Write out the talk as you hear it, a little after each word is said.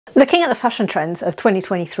Looking at the fashion trends of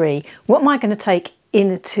 2023, what am I going to take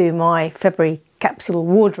into my February capsule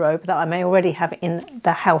wardrobe that I may already have in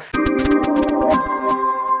the house?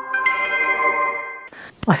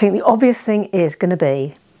 I think the obvious thing is going to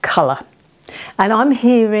be colour. And I'm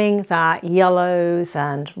hearing that yellows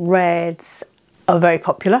and reds are very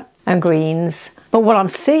popular and greens. But what I'm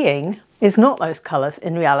seeing is not those colours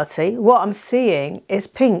in reality. What I'm seeing is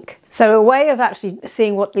pink. So a way of actually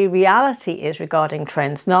seeing what the reality is regarding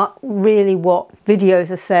trends, not really what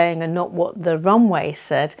videos are saying and not what the runway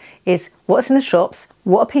said, is what's in the shops,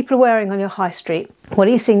 what are people wearing on your high street, what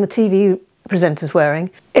are you seeing the TV presenters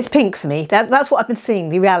wearing? It's pink for me. That's what I've been seeing,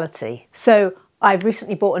 the reality. So I've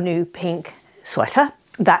recently bought a new pink sweater.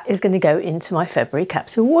 That is going to go into my February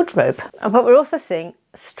capsule wardrobe. But we're also seeing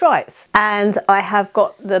stripes, and I have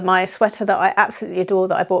got my sweater that I absolutely adore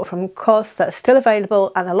that I bought from COS that's still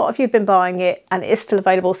available, and a lot of you have been buying it and it is still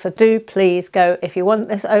available, so do please go if you want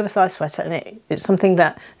this oversized sweater and it's something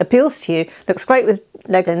that appeals to you. Looks great with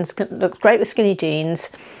leggings, looks great with skinny jeans.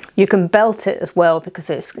 You can belt it as well because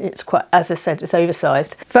it's quite, as I said, it's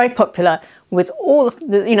oversized. Very popular with all of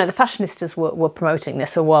the, the fashionistas were promoting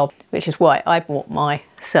this a while, which is why I bought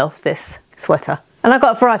myself this sweater. And I've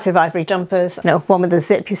got a variety of ivory jumpers. One with a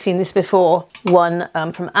zip, you've seen this before. One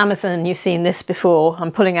from Amazon, you've seen this before.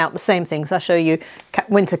 I'm pulling out the same things. I show you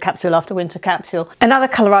winter capsule after winter capsule. Another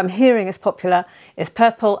colour I'm hearing is popular is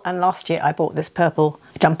purple, and last year I bought this purple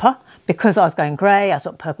jumper because I was going grey. I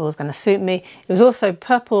thought purple was going to suit me. It was also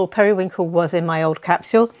purple or periwinkle was in my old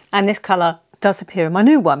capsule, and this colour does appear in my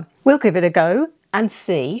new one. We'll give it a go and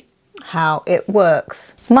see how it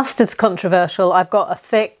works. Mustard's controversial. I've got a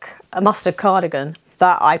thick mustard cardigan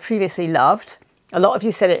that I previously loved. A lot of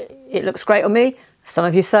you said it looks great on me. Some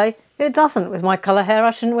of you say it doesn't. With my colour hair,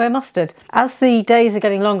 I shouldn't wear mustard. As the days are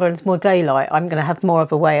getting longer and it's more daylight, I'm going to have more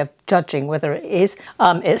of a way of judging whether it is.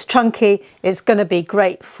 It's chunky. It's going to be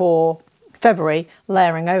great for February,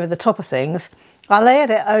 layering over the top of things. I layered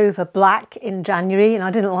it over black in January and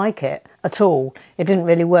I didn't like it at all. It didn't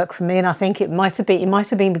really work for me, and I think it might have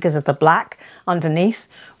been because of the black underneath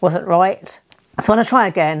wasn't right. So I'm going to try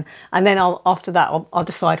again, and then after that I'll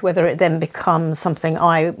decide whether it then becomes something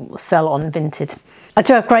I sell on Vinted. I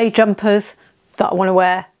do have grey jumpers that I want to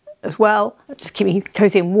wear as well, just keep me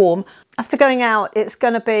cosy and warm. As for going out, it's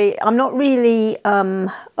going to be, I'm not really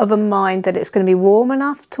of a mind that it's going to be warm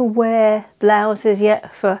enough to wear blouses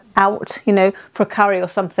yet for out, for a curry or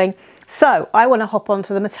something. So I want to hop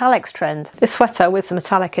onto the metallics trend. This sweater with some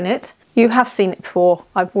metallic in it. You have seen it before.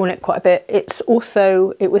 I've worn it quite a bit. It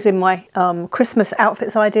was in my Christmas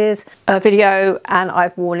outfits ideas video, and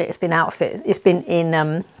I've worn it. It's been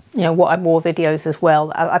in what I wore videos as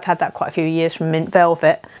well. I've had that quite a few years from Mint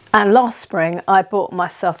Velvet. And last spring I bought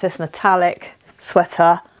myself this metallic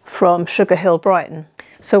sweater from Sugar Hill Brighton.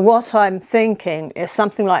 So what I'm thinking is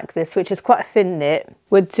something like this, which is quite a thin knit,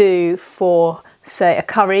 would do for, say, a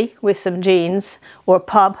curry with some jeans or a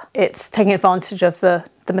pub. It's taking advantage of the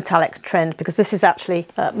metallic trend because this is actually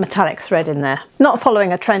metallic thread in there. Not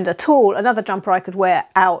following a trend at all. Another jumper I could wear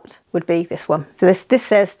out would be this one. So this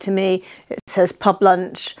says to me, it says pub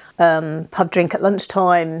lunch, pub drink at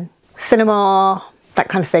lunchtime, cinema, that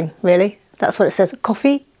kind of thing, really. That's what it says.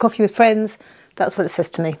 Coffee with friends. That's what it says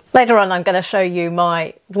to me. Later on, I'm going to show you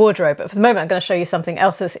my wardrobe, but for the moment, I'm going to show you something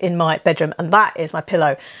else that's in my bedroom, and that is my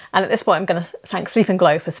pillow. And at this point, I'm going to thank Sleep and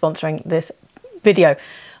Glow for sponsoring this video.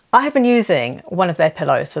 I have been using one of their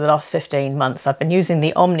pillows for the last 15 months. I've been using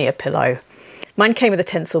the Omnia pillow. Mine came with a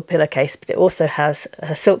Tencel pillowcase, but it also has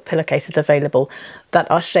silk pillowcases available that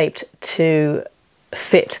are shaped to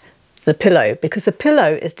fit the pillow, because the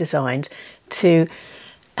pillow is designed to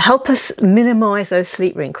help us minimise those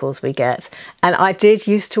sleep wrinkles we get. And I did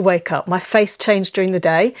used to wake up, my face changed during the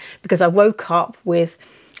day because I woke up with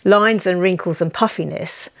lines and wrinkles and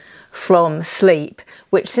puffiness from sleep,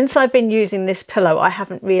 which since I've been using this pillow I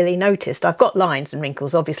haven't really noticed. I've got lines and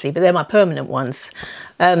wrinkles obviously, but they're my permanent ones.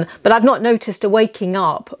 But I've not noticed a waking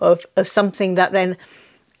up of something that then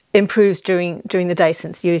improves during the day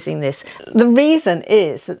since using this. The reason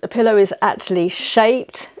is that the pillow is actually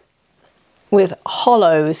shaped with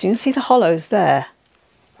hollows. You can see the hollows there.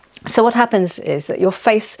 So what happens is that your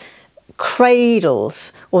face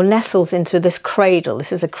cradles or nestles into this cradle.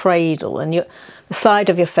 This is a cradle, and the side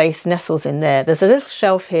of your face nestles in there. There's a little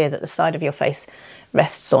shelf here that the side of your face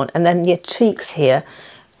rests on, and then your cheeks here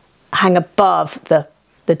hang above the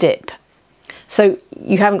dip. So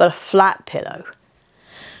you haven't got a flat pillow.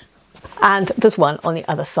 And there's one on the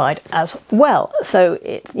other side as well. So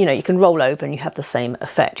it's, you can roll over and you have the same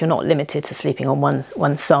effect. You're not limited to sleeping on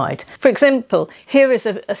one side. For example, here is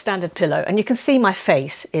a standard pillow, and you can see my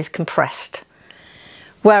face is compressed.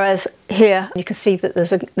 Whereas here you can see that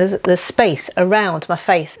there's space around my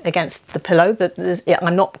face against the pillow, that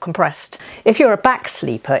I'm not compressed. If you're a back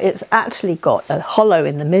sleeper, it's actually got a hollow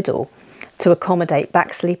in the middle to accommodate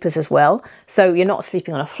back sleepers as well. So you're not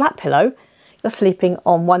sleeping on a flat pillow, you're sleeping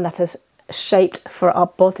on one that is shaped for our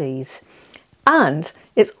bodies. And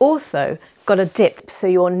it's also got a dip, so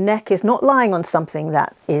your neck is not lying on something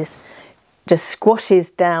that is just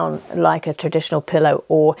squashes down like a traditional pillow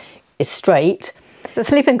or is straight. So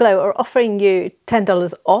Sleep and Glow are offering you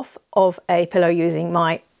 $10 off of a pillow using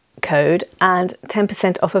my code and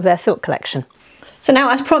 10% off of their silk collection. So now,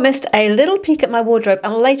 as promised, a little peek at my wardrobe,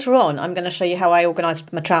 and later on I'm going to show you how I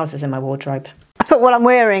organised my trousers in my wardrobe. I put what I'm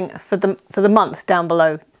wearing for the month down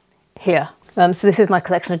below here. So this is my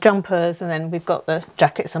collection of jumpers, and then we've got the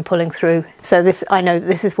jackets I'm pulling through. So this, I know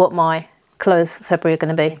this is what my clothes for February are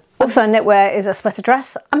going to be. Also knitwear is a sweater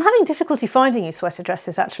dress. I'm having difficulty finding you sweater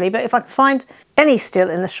dresses actually, but if I can find any still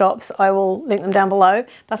in the shops, I will link them down below.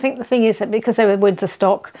 But I think the thing is that because they were winter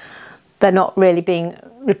stock, they're not really being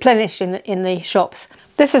replenished in the shops.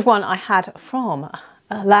 This is one I had from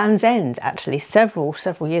Land's End actually several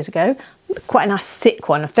years ago. Quite a nice thick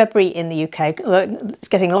one. February in the UK, it's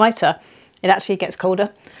getting lighter. It actually gets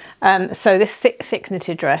colder. So this thick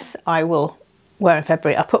knitted dress I will wear in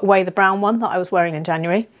February. I put away the brown one that I was wearing in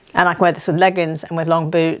January, and I can wear this with leggings and with long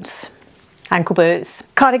boots, ankle boots.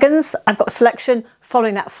 Cardigans, I've got a selection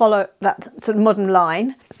following that sort of modern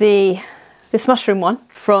line. This mushroom one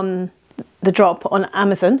from the drop on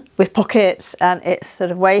Amazon with pockets, and it's sort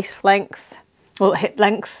of waist length or hip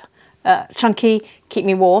length, chunky, keep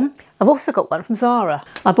me warm. I've also got one from Zara.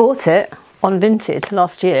 I bought it on Vinted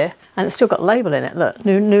last year, and it's still got a label in it. Look,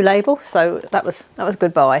 new label. So that was a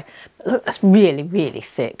good buy. But look, that's really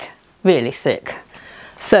thick, really thick.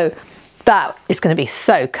 So that is going to be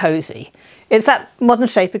so cozy. It's that modern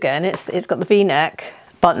shape again. It's got the V-neck,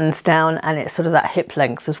 buttons down, and it's sort of that hip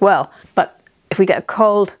length as well. But if we get a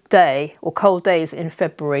cold day or cold days in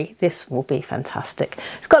February, this will be fantastic.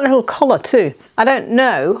 It's got a little collar too. I don't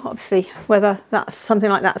know, obviously, whether that's something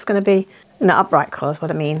like that's going to be an upright collar is what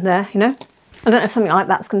I mean there, you know. I don't know if something like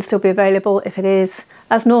that's going to still be available. If it is,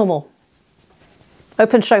 as normal.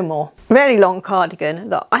 Open, show more. Really long cardigan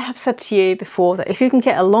that I have said to you before that if you can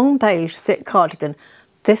get a long beige thick cardigan,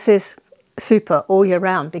 this is super all year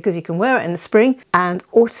round, because you can wear it in the spring and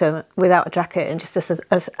autumn without a jacket and just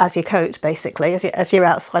as your coat, basically, as your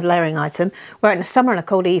outside layering item. Wear it in the summer on a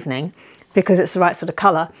cold evening because it's the right sort of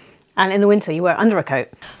colour, and in the winter you wear it under a coat.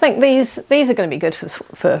 I think these are going to be good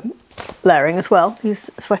for layering as well. These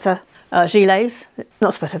sweater gilets,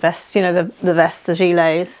 not sweater vests, you know, the vests, the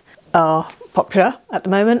gilets are popular at the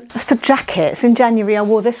moment. As for jackets, in January I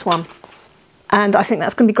wore this one, and I think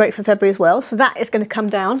that's going to be great for February as well. So that is going to come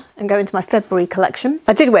down and go into my February collection.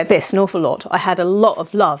 I did wear this an awful lot. I had a lot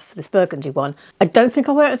of love for this burgundy one. I don't think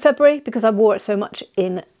I'll wear it in February because I wore it so much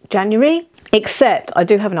in January, except I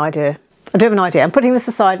do have an idea. I'm putting this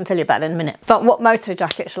aside and tell you about it in a minute. But what moto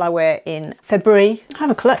jacket shall I wear in February? I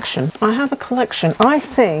have a collection. I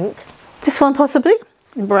think this one possibly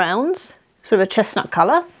in browns, sort of a chestnut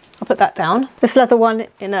colour. I'll put that down. This leather one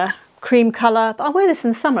in a cream colour, but I'll wear this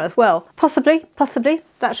in the summer as well. Possibly,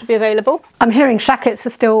 that should be available. I'm hearing shackets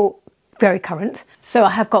are still very current. So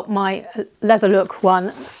I have got my leather look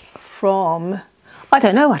one from, I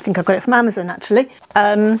don't know, I think I got it from Amazon actually.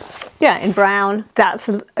 Yeah, in brown. That's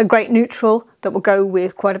a great neutral that will go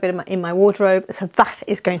with quite a bit in my wardrobe. So that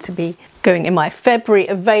is going to be going in my February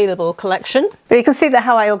available collection. But you can see that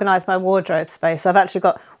how I organise my wardrobe space. I've actually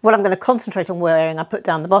got what I'm going to concentrate on wearing. I put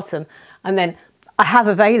down the bottom, and then I have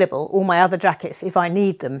available all my other jackets if I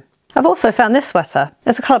need them. I've also found this sweater.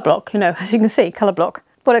 It's a colour block, you know, as you can see, colour block.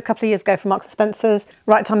 Bought it a couple of years ago from Marks & Spencer's.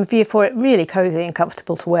 Right time of year for it, really cosy and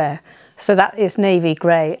comfortable to wear. So that is navy,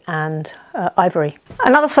 grey and ivory.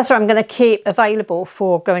 Another sweater I'm going to keep available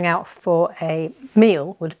for going out for a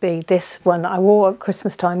meal would be this one that I wore at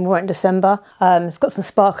Christmas time, wore it in December. It's got some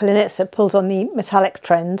sparkle in it, so it pulls on the metallic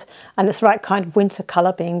trend, and it's the right kind of winter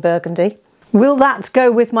colour, being burgundy. Will that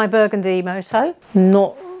go with my burgundy moto?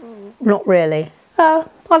 Not really. I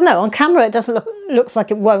don't know, on camera it doesn't looks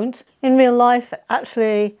like it won't. In real life,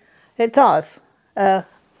 actually, it does,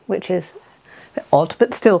 which is a bit odd,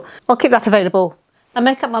 but still, I'll keep that available and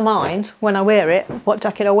make up my mind when I wear it, what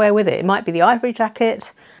jacket I'll wear with it. It might be the ivory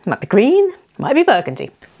jacket, it might be green, it might be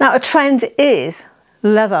burgundy. Now, a trend is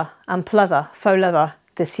leather and pleather, faux leather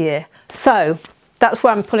this year. So that's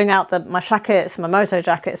where I'm pulling out my jackets, my moto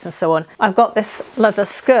jackets and so on. I've got this leather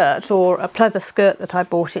skirt, or a pleather skirt that I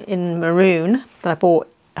bought in maroon, that I bought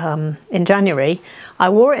in January. I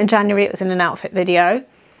wore it in January, it was in an outfit video.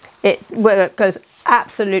 It goes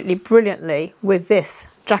absolutely brilliantly with this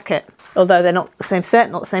jacket, although they're not the same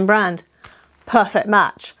set, not the same brand. Perfect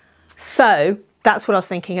match. So that's what I was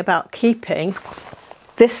thinking about, keeping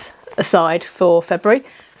this aside for February,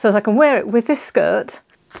 so as I can wear it with this skirt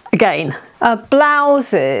again.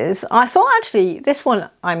 Blouses, I thought actually this one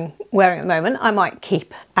I'm wearing at the moment I might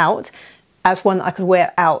keep out as one that I could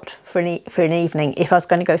wear out for an evening if I was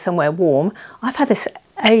going to go somewhere warm. I've had this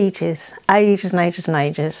ages and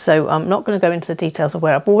ages, so I'm not going to go into the details of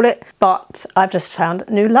where I bought it, but I've just found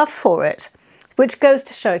new love for it, which goes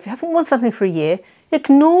to show if you haven't worn something for a year,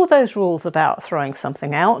 ignore those rules about throwing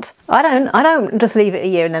something out. I don't just leave it a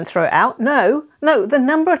year and then throw it out. No, the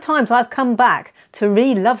number of times I've come back to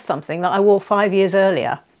re-love something that I wore 5 years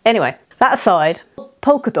earlier. Anyway, that aside,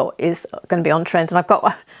 polka dot is going to be on trend, and I've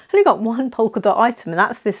only got one polka dot item, and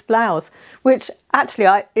that's this blouse, which actually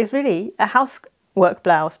is really a housework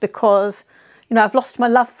blouse because, you know, I've lost my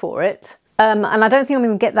love for it. And I don't think I'm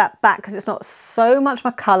going to get that back because it's not so much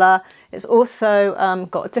my colour. It's also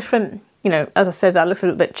got a different, you know, as I said, that looks a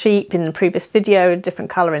little bit cheap in the previous video, a different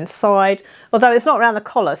colour inside. Although it's not around the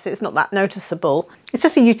collar, so it's not that noticeable. It's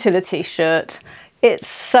just a utility shirt.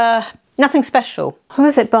 It's nothing special. Who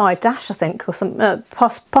is it by? Dash, I think, or some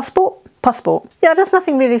Passport. Yeah, just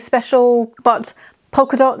nothing really special, but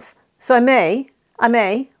polka dots. So I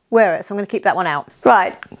may wear it, so I'm going to keep that one out.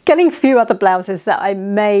 Right, getting a few other blouses that I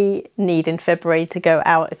may need in February to go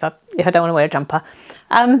out if I don't want to wear a jumper.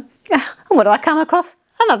 And what do I come across?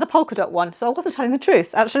 Another polka dot one. So I wasn't telling the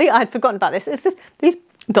truth. Actually, I had forgotten about this. These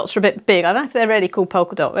dots are a bit big. I don't know if they're really called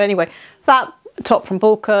polka dot. But anyway, that top from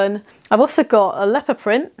Balkan. I've also got a leopard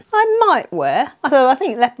print I might wear. Although I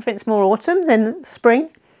think leopard print's more autumn than spring,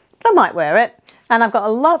 but I might wear it. And I've got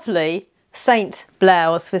a lovely Saint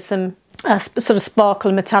blouse with some sort of sparkle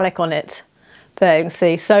and metallic on it. There you can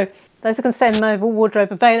see. So those are going to stay in my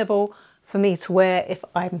wardrobe, available for me to wear if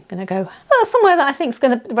I'm going to go somewhere that I think is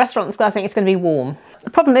going to, restaurants that I think it's going to be warm. The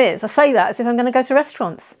problem is, I say that as if I'm going to go to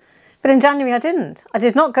restaurants. But in January I didn't. I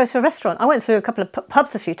did not go to a restaurant. I went to a couple of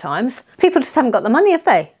pubs a few times. People just haven't got the money, have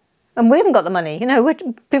they? And we haven't got the money. You know,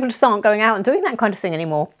 people just aren't going out and doing that kind of thing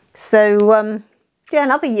anymore. So, yeah,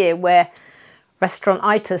 another year where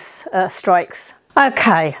restaurant-itis strikes.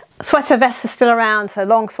 Okay, sweater vests are still around, so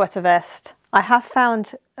long sweater vest. I have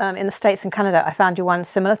found, in the States and Canada, I found you one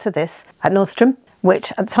similar to this at Nordstrom,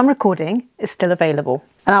 which at the time of recording is still available.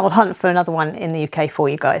 And I will hunt for another one in the UK for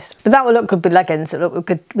you guys. But that will look good with leggings, it'll look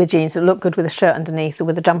good with jeans, it'll look good with a shirt underneath or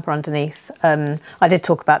with a jumper underneath. I did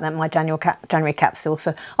talk about that in my January capsule,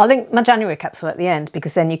 so I'll link my January capsule at the end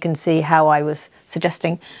because then you can see how I was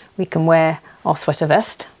suggesting we can wear our sweater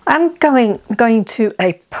vest. I'm going to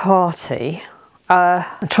a party.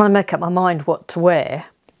 I'm trying to make up my mind what to wear.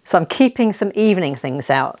 So I'm keeping some evening things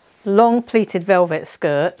out. Long pleated velvet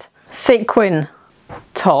skirt, sequin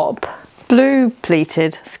top, blue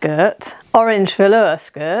pleated skirt, orange velour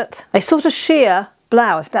skirt, a sort of sheer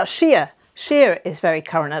blouse. Now sheer is very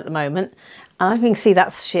current at the moment. And I can see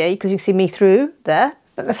that's sheer because you can see me through there.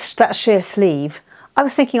 But that's sheer sleeve. I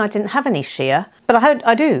was thinking I didn't have any sheer, but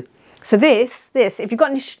I do. So this, if you've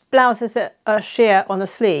got any blouses that are sheer on the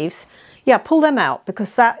sleeves, yeah, pull them out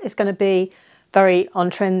because that is going to be very on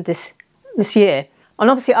trend this year. And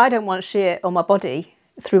obviously I don't want sheer on my body,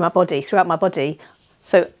 throughout my body.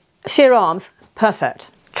 So sheer arms, perfect.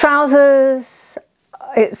 Trousers,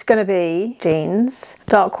 it's going to be jeans,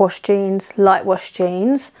 dark wash jeans, light wash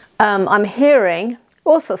jeans. I'm hearing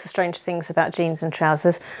all sorts of strange things about jeans and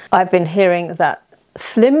trousers. I've been hearing that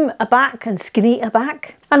slim are back and skinny are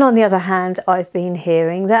back. And on the other hand, I've been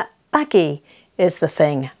hearing that baggy is the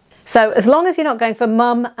thing. So as long as you're not going for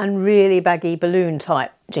mum and really baggy balloon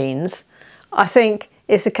type jeans, I think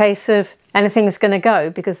it's a case of anything's going to go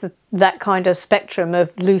because that kind of spectrum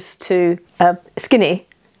of loose to skinny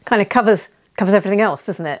kind of covers everything else,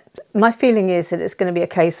 doesn't it? My feeling is that it's going to be a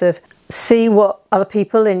case of see what other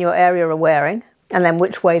people in your area are wearing and then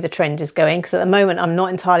which way the trend is going, because at the moment I'm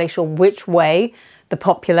not entirely sure which way the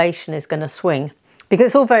population is going to swing. Because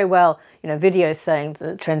it's all very well, you know, videos saying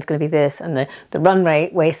the trend's going to be this and the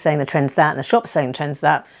runway saying the trend's that and the shop saying the trend's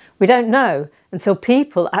that. We don't know until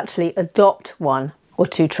people actually adopt one or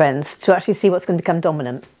two trends to actually see what's going to become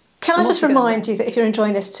dominant. Can I just remind you that if you're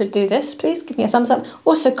enjoying this, to do this, please give me a thumbs up.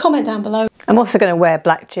 Also comment down below. I'm also going to wear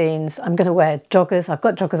black jeans. I'm going to wear joggers. I've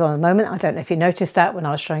got joggers on at the moment. I don't know if you noticed that when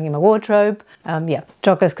I was showing you my wardrobe. Yeah,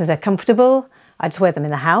 joggers because they're comfortable. I just wear them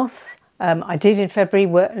in the house. I did in February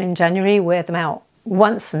and in January wear them out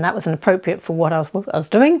once, and that was inappropriate for what I was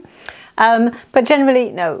doing. But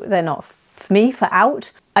generally, no, they're not for me for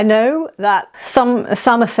out. I know that some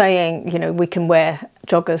are saying, you know, we can wear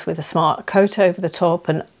joggers with a smart coat over the top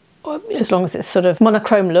and as long as it's sort of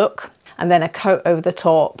monochrome look. and then a coat over the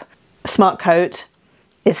top. A smart coat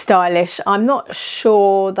is stylish. I'm not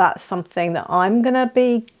sure that's something that I'm gonna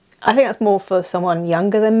be, I think that's more for someone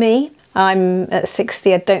younger than me. I'm at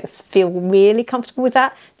 60, I don't feel really comfortable with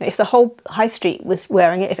that. If the whole high street was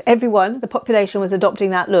wearing it, if everyone, the population was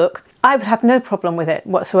adopting that look, I would have no problem with it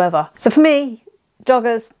whatsoever. So for me,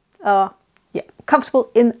 joggers are, yeah,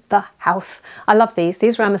 comfortable in the house. I love these.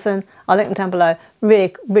 These are Amazon. I'll link them down below.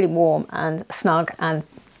 Really, really warm and snug, and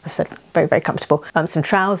I said very, very comfortable. Some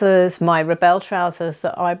trousers, my Rebel trousers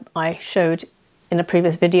that I showed in a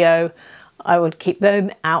previous video. I would keep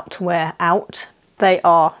them out to wear out. They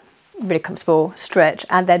are really comfortable, stretch,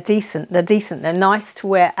 and they're decent. They're decent. They're nice to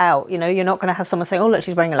wear out. You know, you're not going to have someone saying, "Oh, look,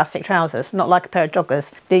 she's wearing elastic trousers." Not like a pair of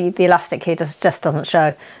joggers. The elastic here just doesn't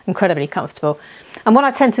show. Incredibly comfortable. And what I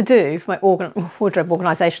tend to do for my wardrobe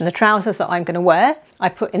organisation, the trousers that I'm going to wear, I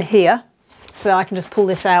put in here, so I can just pull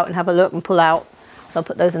this out and have a look and pull out. So I'll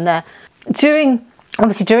put those in there.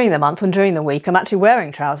 Obviously during the month and during the week, I'm actually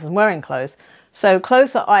wearing trousers and wearing clothes. So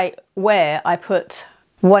clothes that I wear, I put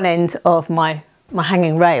one end of my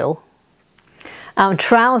hanging rail.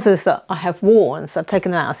 Trousers that I have worn, so I've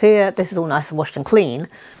taken them out here. This is all nice and washed and clean.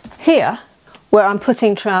 Here, where I'm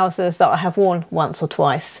putting trousers that I have worn once or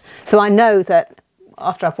twice. So I know that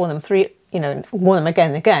after I've worn them worn them again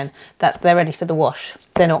and again, that they're ready for the wash.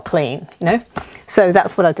 They're not clean, you know? So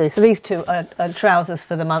that's what I do. So these two are trousers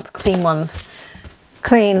for the month, clean ones,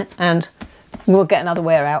 clean, and we'll get another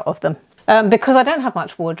wear out of them. Because I don't have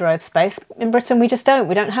much wardrobe space. In Britain, we just don't.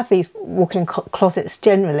 We don't have these walk-in closets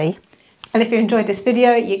generally. And if you enjoyed this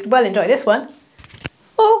video, you could well enjoy this one.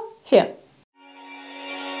 Or here.